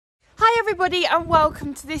everybody and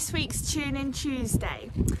welcome to this week's Tune In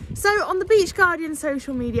Tuesday. So on the Beach Guardian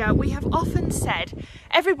social media we have often said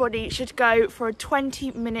everybody should go for a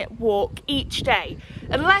 20-minute walk each day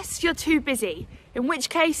unless you're too busy, in which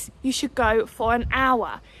case you should go for an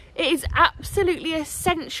hour. It is absolutely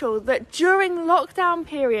essential that during lockdown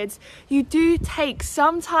periods you do take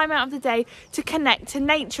some time out of the day to connect to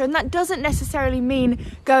nature, and that doesn't necessarily mean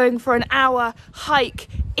going for an hour hike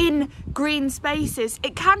in green spaces.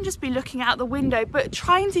 It can just be looking out the window, but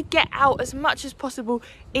trying to get out as much as possible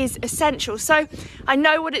is essential. So I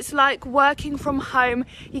know what it's like working from home.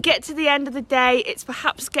 You get to the end of the day, it's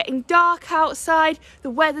perhaps getting dark outside, the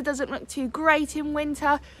weather doesn't look too great in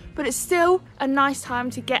winter, but it's still a nice time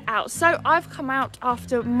to get out. So I've come out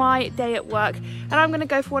after my day at work and I'm going to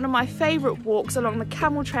go for one of my favourite walks along the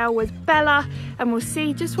Camel Trail with Bella, and we'll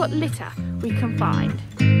see just what litter we can find.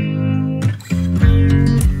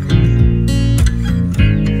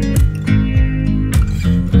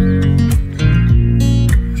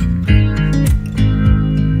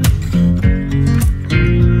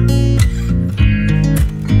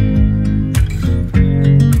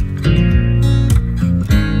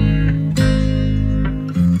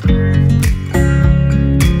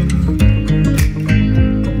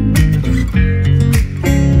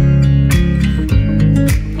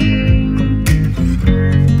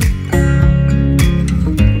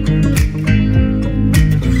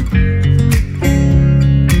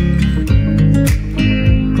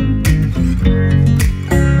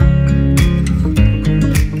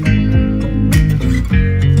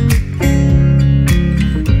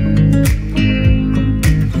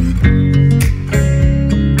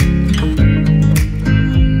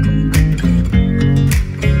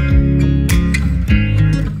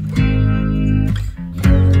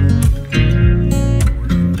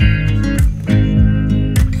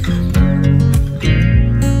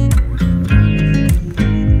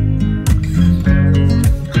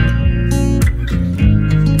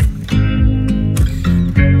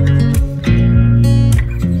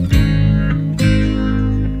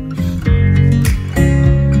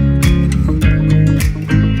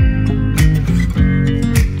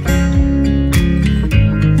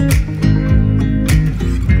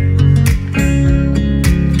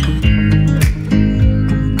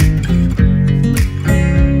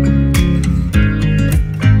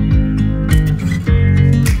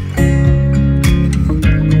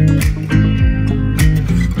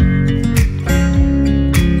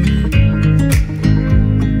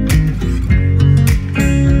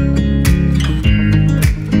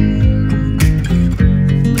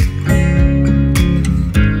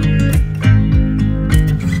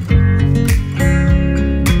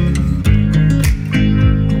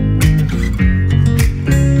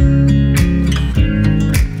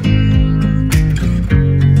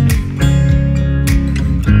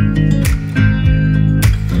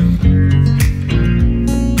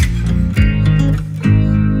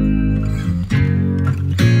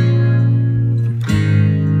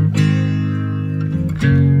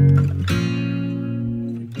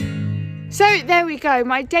 So there we go,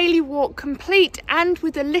 my daily walk complete and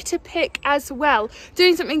with a litter pick as well,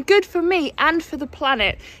 doing something good for me and for the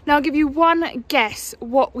planet. Now I'll give you one guess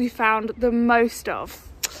what we found the most of.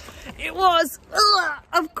 It was,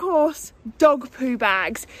 of course, dog poo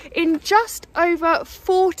bags. In just over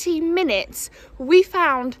 40 minutes, we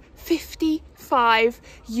found 55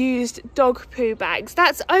 used dog poo bags.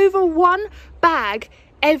 That's over one bag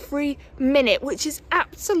every minute, which is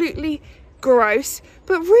absolutely gross,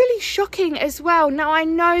 but really shocking as well. Now I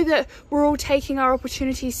know that we're all taking our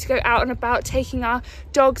opportunities to go out and about, taking our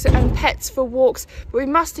dogs and pets for walks, but we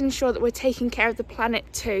must ensure that we're taking care of the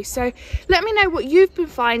planet too. So let me know what you've been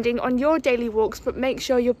finding on your daily walks, but make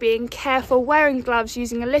sure you're being careful, wearing gloves,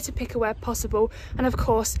 using a litter picker where possible, and of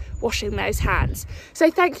course washing those hands. So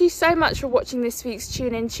thank you so much for watching this week's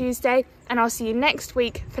Tune In Tuesday, and I'll see you next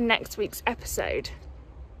week for next week's episode.